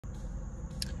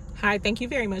Hi, thank you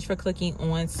very much for clicking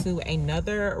on to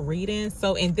another reading.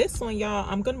 So in this one, y'all,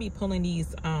 I'm going to be pulling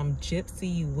these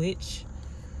Gypsy Witch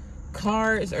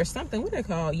cards or something. What are they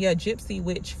called? Yeah, Gypsy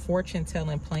Witch fortune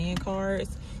telling playing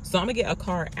cards. So I'm gonna get a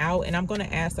card out and I'm gonna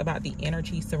ask about the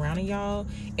energy surrounding y'all,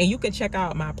 and you can check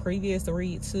out my previous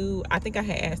read too. I think I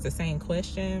had asked the same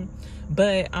question,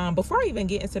 but before I even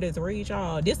get into this read,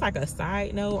 y'all, this like a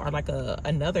side note or like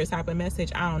another type of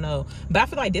message, I don't know, but I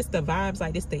feel like this the vibes,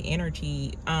 like this the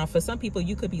energy. For some people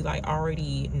you could be like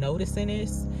already noticing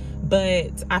this,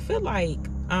 but I feel like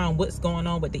what's going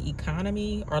on with the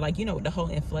economy, or like, you know, the whole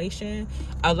inflation,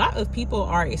 a lot of people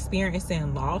are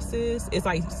experiencing losses. It's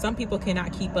like some people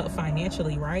cannot keep up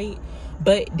financially, right?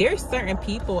 But there's certain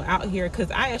people out here,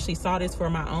 because I actually saw this for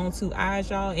my own two eyes,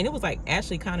 y'all, and it was like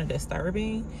actually kind of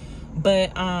disturbing.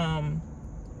 But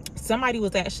somebody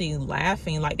was actually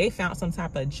laughing, like they found some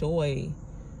type of joy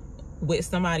with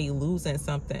somebody losing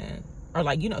something, or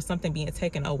like, you know, something being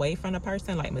taken away from the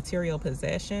person, like material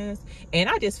possessions. And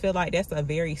I just feel like that's a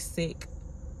very sick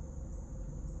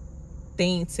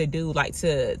thing to do, like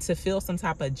to feel some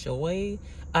type of joy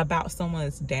about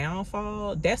someone's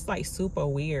downfall. That's like super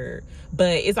weird.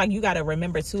 But it's like, you got to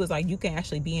remember too, it's like you can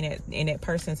actually be in that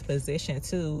person's position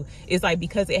too. It's like,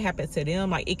 because it happened to them,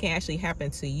 like it can actually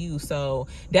happen to you. So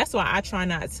that's why I try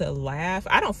not to laugh.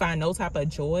 I don't find no type of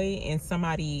joy in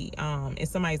somebody's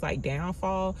like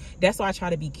downfall. That's why I try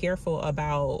to be careful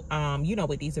about you know,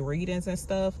 with these readings and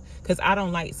stuff, because I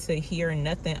don't like to hear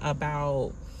nothing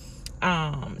about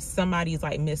somebody's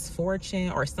like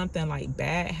misfortune or something like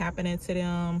bad happening to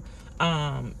them,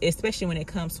 especially when it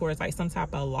comes towards like some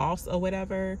type of loss or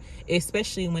whatever,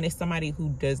 especially when it's somebody who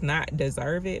does not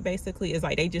deserve it. Basically, it's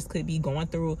like they just could be going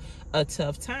through a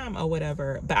tough time or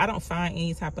whatever, but I don't find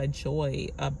any type of joy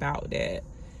about that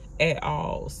at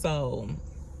all. So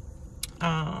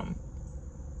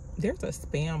there's a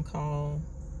spam call.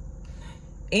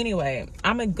 Anyway,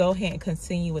 I'm gonna go ahead and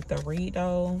continue with the read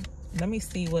though. Let me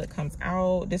see what comes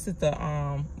out. This is the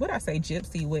what I say,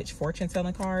 Gypsy Witch fortune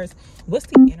telling cards. What's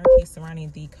the energy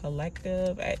surrounding the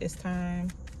collective at this time?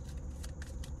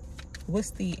 What's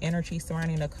the energy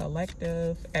surrounding the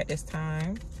collective at this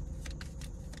time?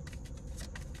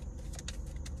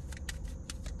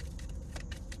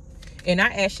 And I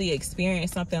actually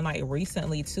experienced something like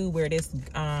recently too, where this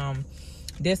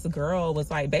girl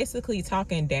was like basically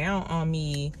talking down on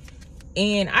me.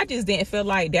 And I just didn't feel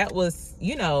like that was,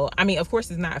 you know, I mean, of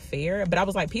course it's not fair, but I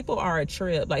was like, people are a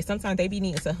trip. Like sometimes they be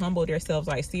needing to humble themselves,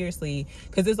 like seriously,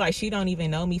 because it's like she don't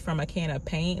even know me from a can of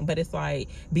paint. But it's like,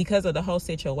 because of the whole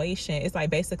situation, it's like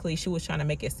basically she was trying to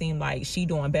make it seem like she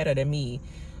doing better than me,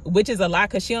 which is a lot,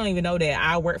 because she don't even know that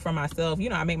I work for myself. You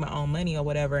know, I make my own money or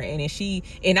whatever. And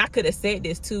then I could have said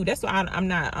this too. That's why I'm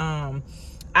not,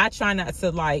 I try not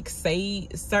to like say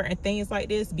certain things like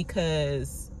this,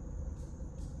 because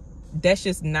that's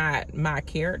just not my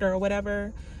character or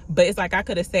whatever. But it's like I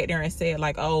could have sat there and said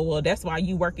like, oh well, that's why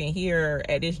you working here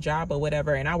at this job or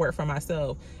whatever, and I work for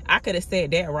myself. I could have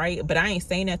said that, right? But I ain't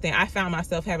saying nothing. I found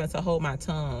myself having to hold my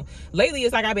tongue lately.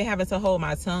 It's like I've been having to hold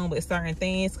my tongue with certain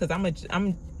things, because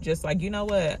I'm just like, you know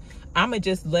what, I'ma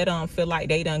just let them feel like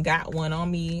they done got one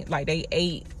on me, like they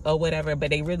ate or whatever, but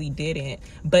they really didn't.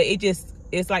 But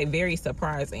it's like very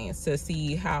surprising to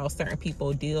see how certain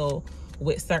people deal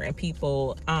with certain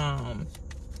people. And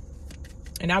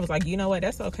I was like, you know what,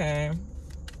 that's okay.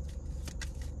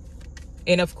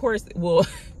 And of course, well,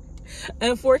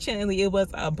 unfortunately it was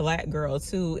a black girl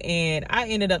too, and I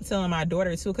ended up telling my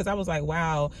daughter too, because I was like,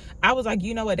 wow, I was like,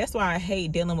 you know what, that's why I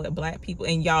hate dealing with black people.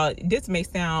 And y'all, this may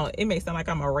sound like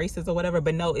I'm a racist or whatever,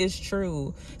 but no, it's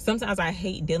true. Sometimes I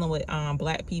hate dealing with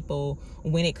black people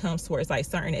when it comes towards like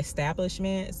certain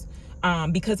establishments,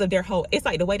 because of their whole, it's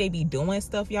like the way they be doing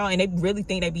stuff, y'all, and they really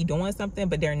think they be doing something,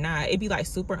 but they're not. It be like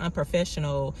super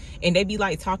unprofessional, and they be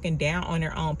like talking down on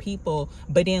their own people,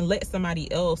 but then let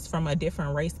somebody else from a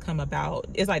different race come about.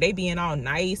 It's like they being all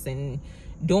nice and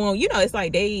doing, you know, it's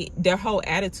like their whole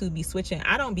attitude be switching.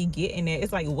 I don't be getting it.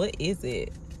 It's like, what is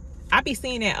it? I be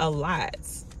seeing that a lot,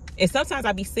 and sometimes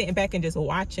I be sitting back and just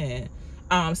watching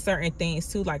certain things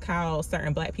too, like how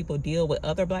certain black people deal with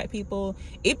other black people.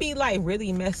 It be like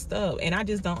really messed up, and I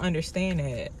just don't understand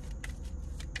that.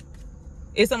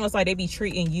 It's almost like they be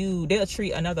treating you, they'll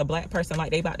treat another black person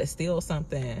like they about to steal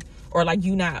something, or like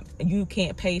you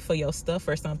can't pay for your stuff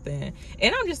or something.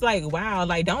 And I'm just like, wow,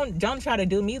 like don't try to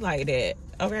do me like that,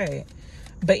 okay?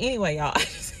 But anyway, y'all,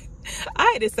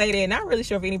 I had to say that. Not really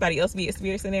sure if anybody else be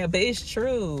experiencing that, but it's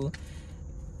true.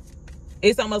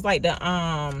 It's almost like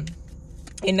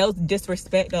and no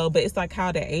disrespect though, but it's like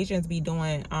how the Asians be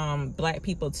doing black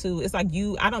people too. It's like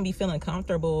I don't be feeling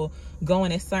comfortable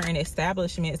going to certain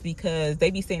establishments because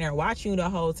they be sitting there watching you the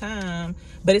whole time,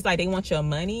 but it's like they want your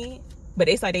money, but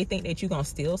it's like they think that you gonna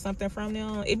steal something from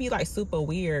them. It'd be like super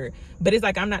weird, but it's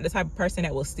like I'm not the type of person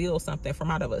that will steal something from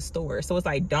out of a store. So it's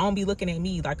like, don't be looking at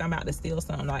me like I'm about to steal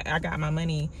something. Like, I got my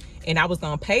money and I was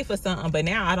gonna pay for something, but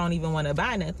now I don't even want to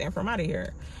buy nothing from out of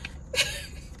here.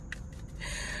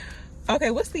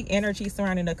 Okay, what's the energy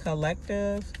surrounding the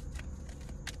collective?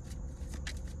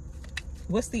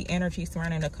 What's the energy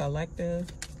surrounding the collective?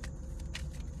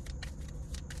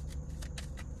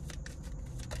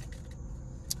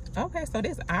 Okay, so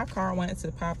this eye card wanted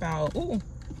to pop out. Ooh,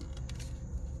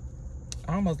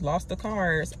 I almost lost the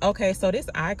cards. Okay, so this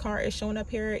eye card is showing up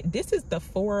here. This is the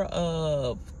 4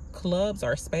 of clubs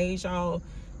or spades, y'all.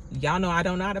 Y'all know I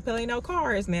don't know how to play no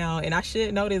cards now, and I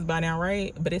should know this by now,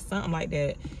 right? But it's something like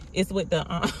that. It's with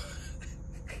the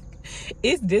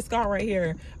it's this card right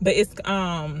here, but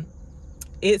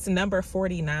it's number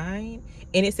 49,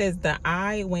 and it says the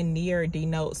eye when near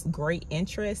denotes great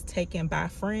interest taken by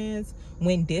friends.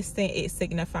 When distant, it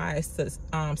signifies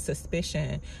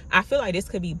suspicion. I feel like this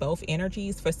could be both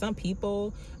energies. For some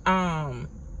people,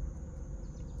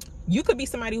 you could be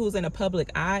somebody who's in a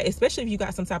public eye, especially if you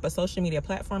got some type of social media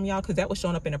platform, y'all, because that was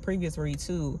showing up in a previous read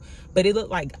too. But it looked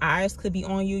like eyes could be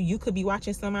on you. You could be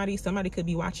watching somebody could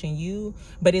be watching you,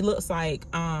 but it looks like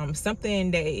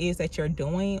something that it is that you're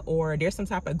doing, or there's some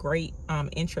type of great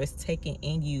interest taken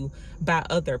in you by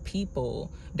other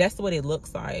people. That's what it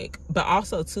looks like. But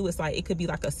also too, it's like it could be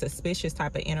like a suspicious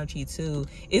type of energy too.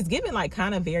 It's giving like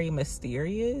kind of very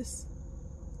mysterious.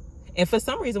 And for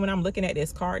some reason, when I'm looking at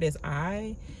this card, this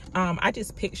eye, I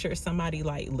just picture somebody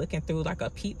like looking through like a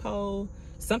peephole.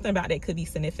 Something about that could be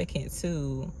significant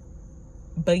too.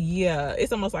 But yeah,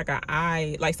 it's almost like an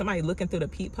eye, like somebody looking through the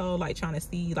peephole, like trying to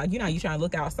see, like, you know, you trying to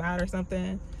look outside or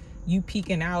something, you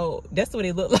peeking out. That's what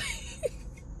it looked like.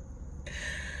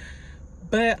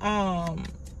 But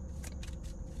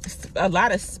a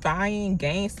lot of spying,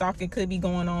 game stalking could be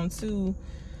going on too.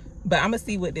 But I'm gonna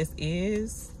see what this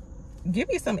is. Give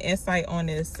me some insight on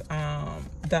this,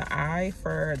 the eye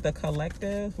for the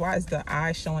collective. Why is the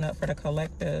eye showing up for the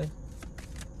collective?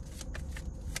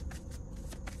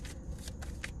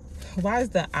 Why is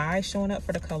the eye showing up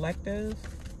for the collective?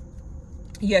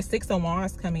 Yeah, 6 of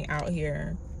Wands coming out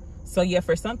here. So yeah,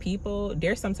 for some people,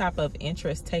 there's some type of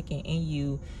interest taken in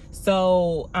you.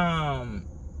 So I'm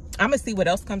gonna see what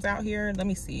else comes out here. Let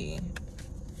me see.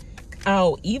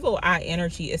 Oh, evil eye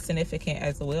energy is significant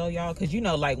as well, y'all, because you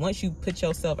know, like, once you put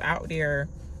yourself out there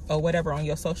or whatever on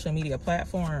your social media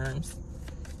platforms,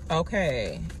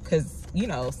 okay, because you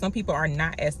know, some people are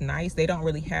not as nice. They don't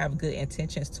really have good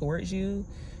intentions towards you.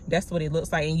 That's what it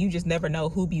looks like. And you just never know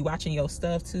who be watching your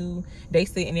stuff too. They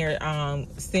sitting there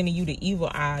sending you the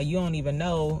evil eye. You don't even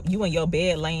know. You in your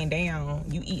bed laying down,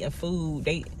 you eating food,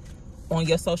 they on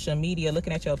your social media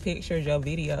looking at your pictures, your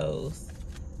videos,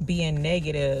 being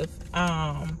negative.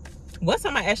 One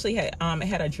time I actually had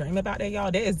a dream about that,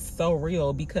 y'all. That is so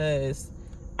real, because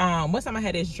one time I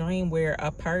had this dream where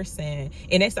a person,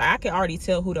 and it's, I could already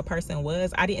tell who the person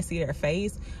was. I didn't see their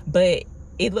face, but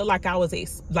it looked like I was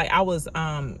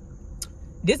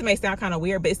this may sound kind of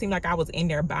weird, but it seemed like I was in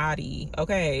their body.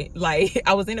 Okay, like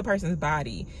I was in the person's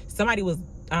body. Somebody was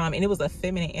and it was a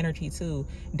feminine energy too.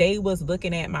 They was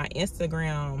looking at my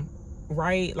Instagram,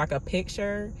 right, like a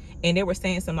picture, and they were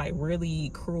saying some like really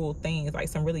cruel things, like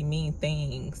some really mean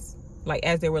things, like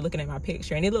as they were looking at my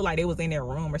picture, and it looked like they was in their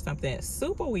room or something.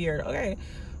 Super weird. Okay,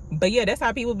 but yeah, that's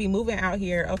how people be moving out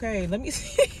here. Okay, let me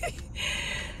see.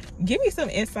 Give me some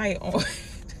insight on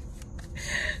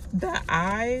the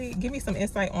eye. Give me some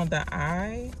insight on the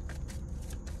eye.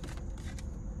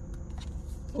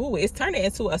 Ooh, it's turning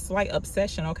into a slight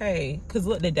obsession. Okay, because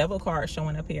look, the devil card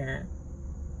showing up here.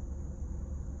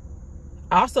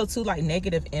 Also too, like,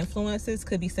 negative influences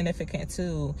could be significant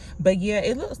too. But yeah,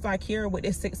 it looks like here with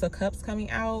this 6 of Cups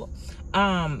coming out,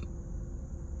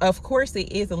 of course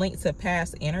it is linked to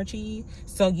past energy.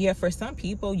 So yeah, for some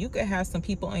people, you could have some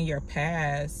people in your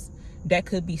past that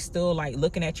could be still like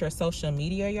looking at your social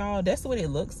media, y'all. That's what it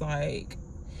looks like.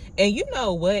 And you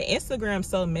know what, Instagram's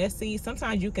so messy.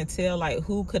 Sometimes you can tell like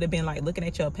who could have been like looking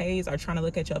at your page or trying to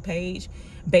look at your page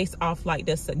based off like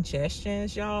the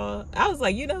suggestions, y'all. I was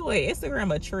like, you know what,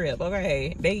 Instagram a trip.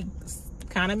 Okay, they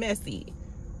kind of messy,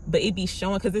 but it be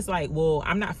showing, because it's like, well,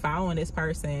 I'm not following this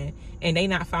person and they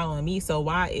not following me, so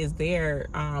why is their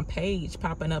page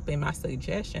popping up in my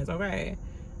suggestions? Okay,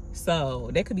 so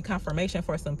there could be confirmation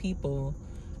for some people,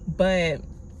 but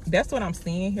that's what I'm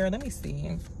seeing here. Let me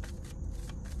see.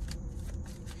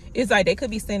 It's like they could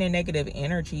be sending negative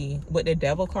energy with the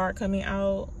devil card coming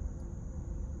out.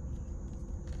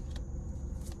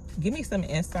 Give me some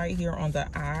insight here on the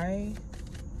eye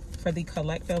for the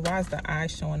collective. Why is the eye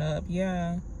showing up?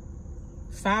 Yeah.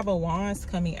 5 of Wands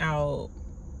coming out.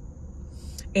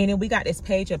 And then we got this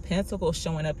Page of Pentacles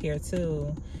showing up here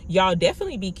too. Y'all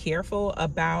definitely be careful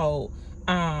about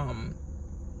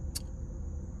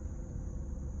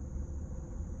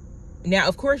now,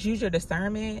 of course, use your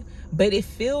discernment, but it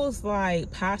feels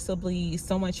like possibly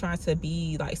someone trying to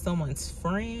be like someone's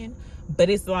friend, but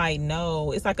it's like,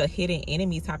 no, it's like a hidden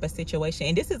enemy type of situation.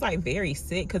 And this is like very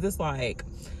sick, because it's like,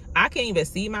 I can't even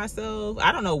see myself.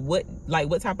 I don't know what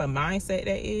type of mindset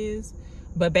that is,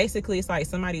 but basically it's like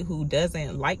somebody who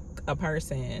doesn't like a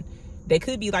person. They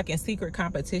could be like in secret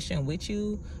competition with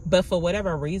you, but for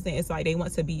whatever reason, it's like they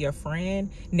want to be your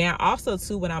friend. Now, also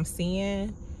too, what I'm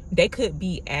seeing, they could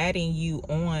be adding you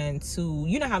on to,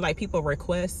 you know how like people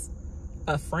request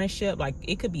a friendship, like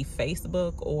it could be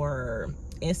Facebook or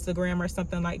Instagram or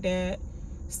something like that,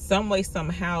 some way,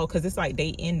 somehow, because it's like they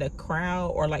in the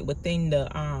crowd or like within the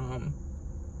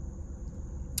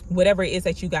whatever it is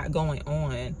that you got going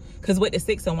on. Because with the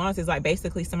 6 of Wands is like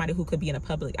basically somebody who could be in a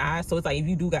public eye. So it's like if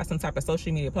you do got some type of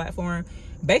social media platform,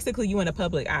 basically you in a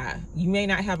public eye. You may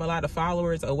not have a lot of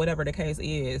followers or whatever the case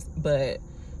is, but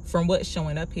from what's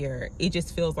showing up here, it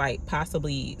just feels like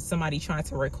possibly somebody trying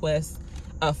to request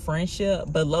a friendship,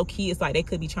 but low-key it's like they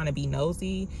could be trying to be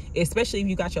nosy, especially if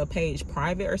you got your page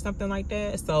private or something like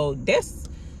that. So that's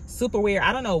super weird.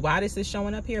 I don't know why this is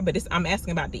showing up here, but I'm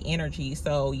asking about the energy.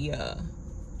 So yeah,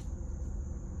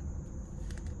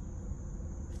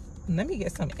 let me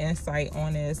get some insight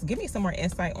on this. Give me some more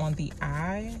insight on the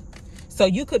eye. So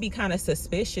you could be kind of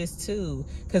suspicious too,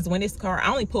 because when this card,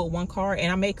 I only pulled one card,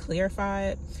 and I may clarify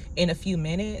it in a few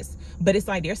minutes, but it's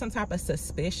like there's some type of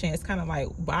suspicion. It's kind of like,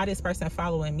 why this person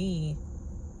following me,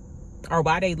 or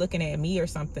why they looking at me or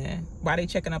something, why they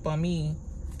checking up on me.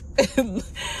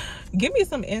 Give me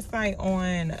some insight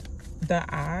on the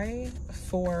eye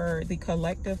for the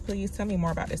collective, please. Tell me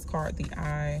more about this card, the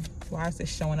eye. Why is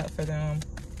this showing up for them?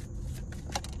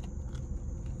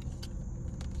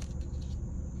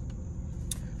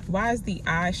 Why is the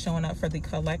eye showing up for the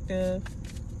collective?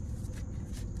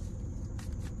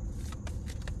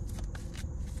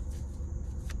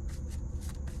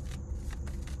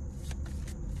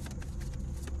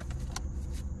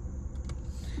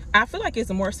 I feel like it's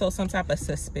more so some type of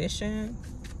suspicion.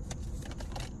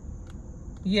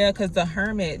 Yeah, because the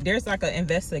Hermit, there's like an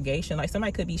investigation. Like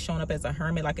somebody could be showing up as a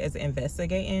hermit, like as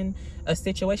investigating a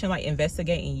situation, like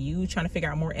investigating you, trying to figure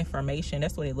out more information.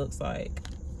 That's what it looks like.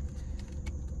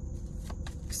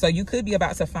 So you could be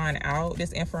about to find out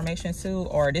this information too,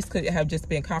 or this could have just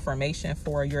been confirmation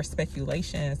for your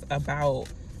speculations about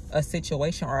a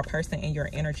situation or a person in your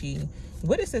energy.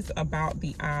 What is this about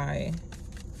the eye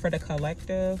for the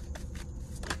collective?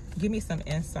 Give me some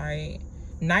insight.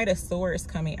 Knight of Swords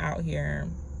coming out here.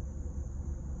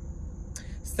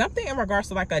 Something in regards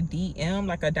to like a DM,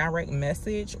 like a direct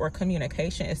message or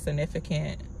communication is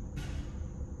significant.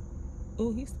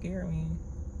 Ooh, he's scared me.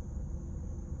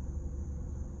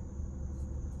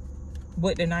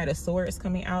 With the Knight of Swords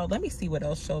coming out, let me see what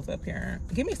else shows up here.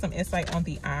 Give me some insight on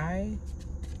the eye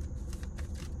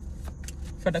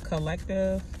for the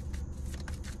collective.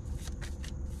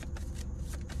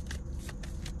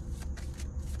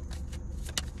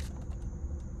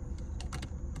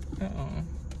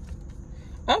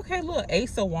 Okay, look,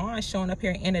 Ace of Wands showing up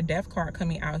here, and a Death card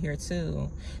coming out here too.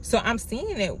 So I'm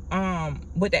seeing it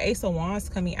with the Ace of Wands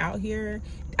coming out here.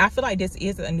 I feel like this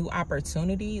is a new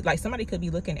opportunity. Like somebody could be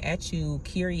looking at you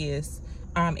curious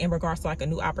in regards to like a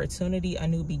new opportunity, a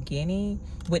new beginning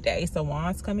with the Ace of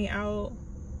Wands coming out.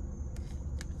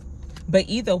 But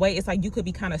either way, it's like you could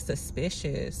be kind of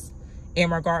suspicious in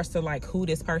regards to like who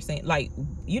this person, like,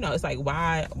 you know, it's like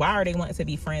why are they wanting to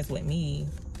be friends with me?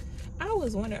 I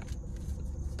was wondering.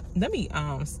 Let me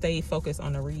stay focused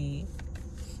on the read.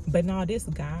 But no, this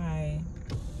guy,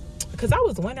 because I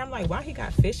was wondering, I'm like, why he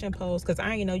got fishing poles? Because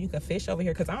I didn't know you can fish over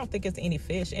here, because I don't think it's any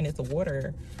fish in its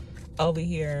water over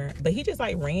here. But he just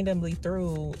like randomly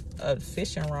threw a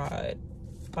fishing rod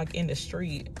like in the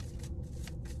street.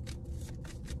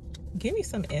 Give me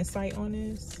some insight on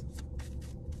this.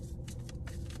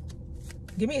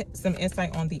 Give me some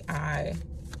insight on the eye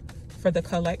for the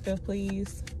collective,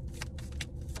 please.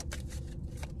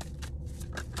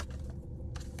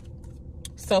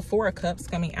 So 4 of Cups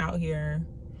coming out here.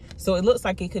 So it looks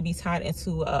like it could be tied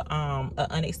into a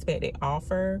unexpected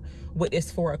offer with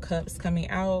this 4 of Cups coming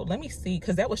out. Let me see,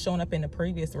 because that was showing up in the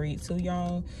previous read too,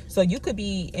 y'all. So you could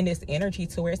be in this energy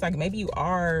to where it's like maybe you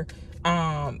are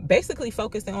basically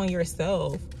focusing on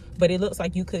yourself, but it looks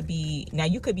like you could be, now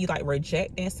you could be like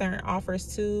rejecting certain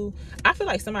offers too. I feel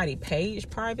like somebody page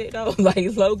private though,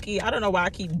 like low-key. I don't know why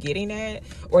I keep getting that.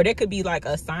 Or there could be like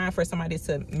a sign for somebody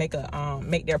to make a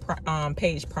make their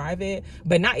page private,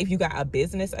 but not if you got a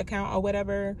business account or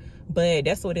whatever. But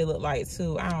that's what it looked like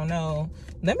too. I don't know.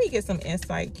 Let me get some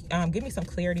insight. Give me some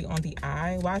clarity on the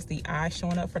eye. Why is the eye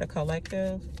showing up for the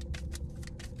collective?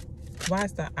 Why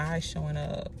is the eye showing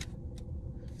up?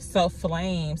 So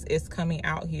flames is coming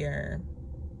out here,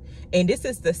 and this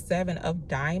is the 7 of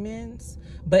Diamonds,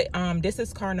 but this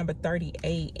is card number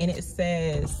 38, and it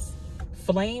says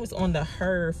flames on the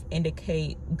hearth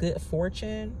indicate good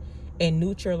fortune and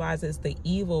neutralizes the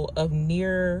evil of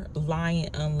near lying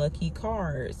unlucky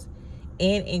cards,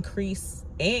 and increases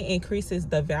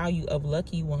the value of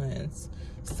lucky ones.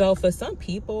 So for some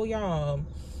people, y'all,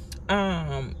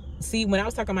 see, when I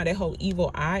was talking about that whole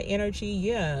evil eye energy,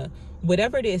 yeah,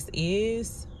 whatever this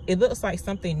is, it looks like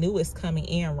something new is coming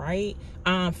in, right?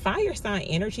 Fire sign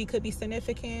energy could be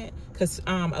significant because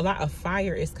a lot of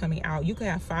fire is coming out. You could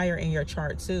have fire in your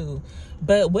chart too.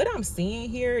 But what I'm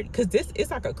seeing here, because this is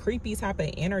like a creepy type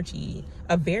of energy,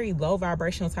 a very low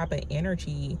vibrational type of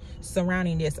energy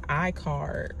surrounding this eye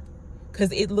card,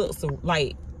 because it looks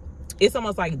like it's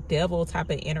almost like devil type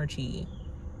of energy.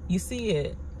 You see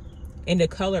it? And the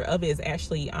color of it is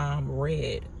actually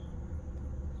red.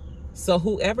 So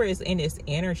whoever is in this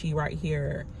energy right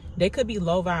here, they could be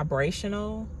low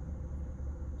vibrational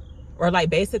or like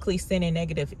basically sending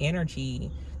negative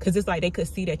energy, because it's like they could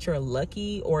see that you're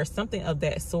lucky or something of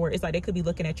that sort. It's like they could be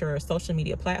looking at your social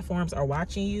media platforms or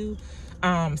watching you,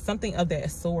 something of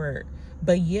that sort.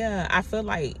 But yeah, I feel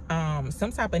like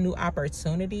some type of new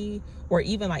opportunity or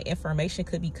even like information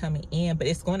could be coming in, but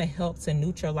it's going to help to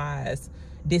neutralize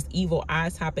this evil eye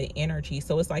type of energy.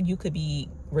 So it's like you could be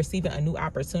receiving a new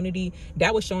opportunity.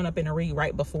 That was showing up in a read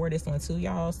right before this one too,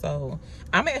 y'all. So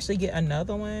I'm gonna actually get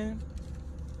another one,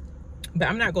 but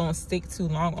I'm not gonna stick too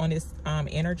long on this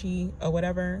energy or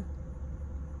whatever.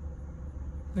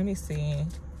 Let me see.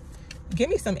 Give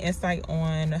me some insight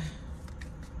on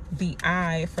the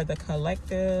eye for the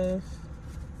collective.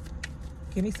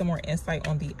 Give me some more insight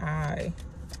on the eye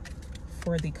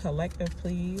for the collective,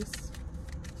 please.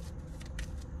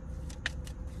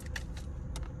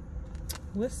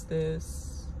 What's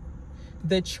this?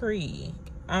 The tree.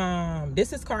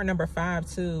 This is card number 5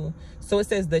 too. So it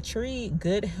says the tree,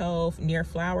 good health, near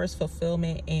flowers,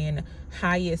 fulfillment, and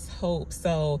highest hope.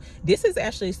 So this is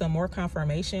actually some more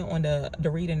confirmation on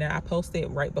the reading that I posted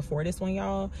right before this one,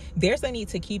 y'all. There's a need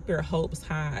to keep your hopes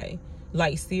high,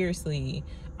 like seriously.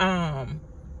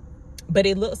 But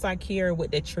it looks like here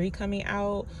with the tree coming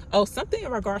out, oh, something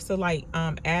in regards to like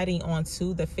adding on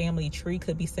to the family tree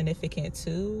could be significant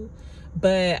too.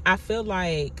 But I feel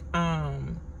like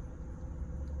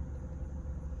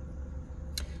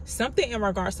something in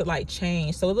regards to like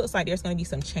change. So it looks like there's going to be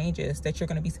some changes that you're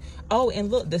going to be. Oh, and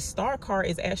look, the star card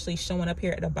is actually showing up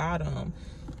here at the bottom.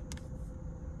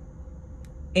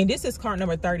 And this is card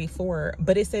number 34,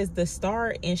 but it says the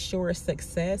star ensures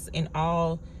success in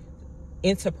all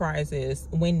enterprises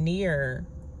when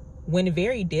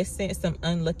very distant, some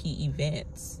unlucky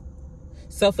events.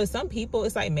 So for some people,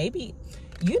 it's like maybe,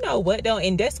 you know what though,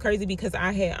 and that's crazy because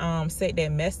I had said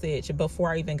that message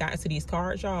before I even got into these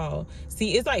cards, y'all.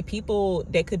 See, it's like people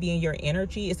that could be in your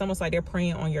energy, it's almost like they're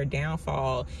preying on your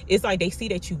downfall. It's like they see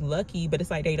that you lucky, but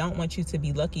it's like they don't want you to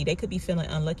be lucky. They could be feeling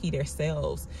unlucky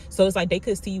themselves. So it's like they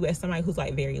could see you as somebody who's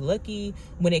like very lucky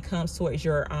when it comes towards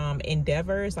your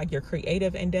endeavors, like your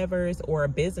creative endeavors or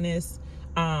business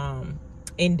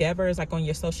endeavors, like on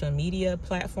your social media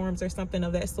platforms or something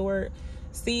of that sort.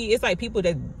 See, it's like people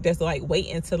that's like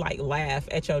waiting to like laugh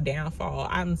at your downfall.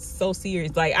 I'm so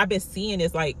serious. Like I've been seeing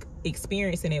this, like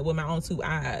experiencing it with my own 2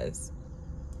 eyes.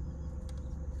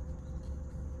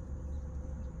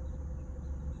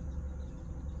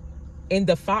 And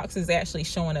the fox is actually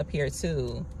showing up here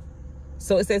too.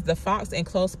 So it says the fox in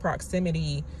close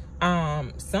proximity,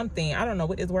 something, I don't know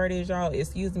what this word is, y'all,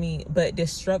 excuse me, but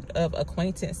destruct of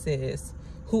acquaintances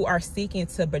who are seeking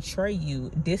to betray you,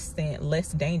 distant,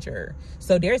 less danger.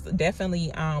 So there's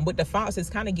definitely, with the fox, it's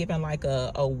kind of giving like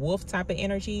a wolf type of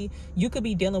energy. You could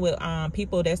be dealing with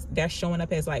people that's showing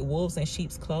up as like wolves in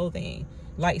sheep's clothing.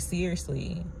 Like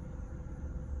seriously.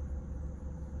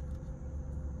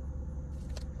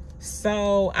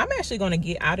 So I'm actually going to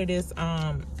get out of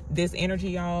this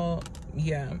energy, y'all.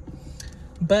 Yeah.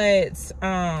 But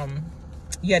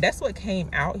yeah, that's what came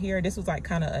out here. This was like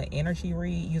kind of an energy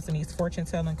read using these fortune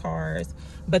telling cards.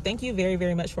 But thank you very,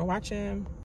 very much for watching.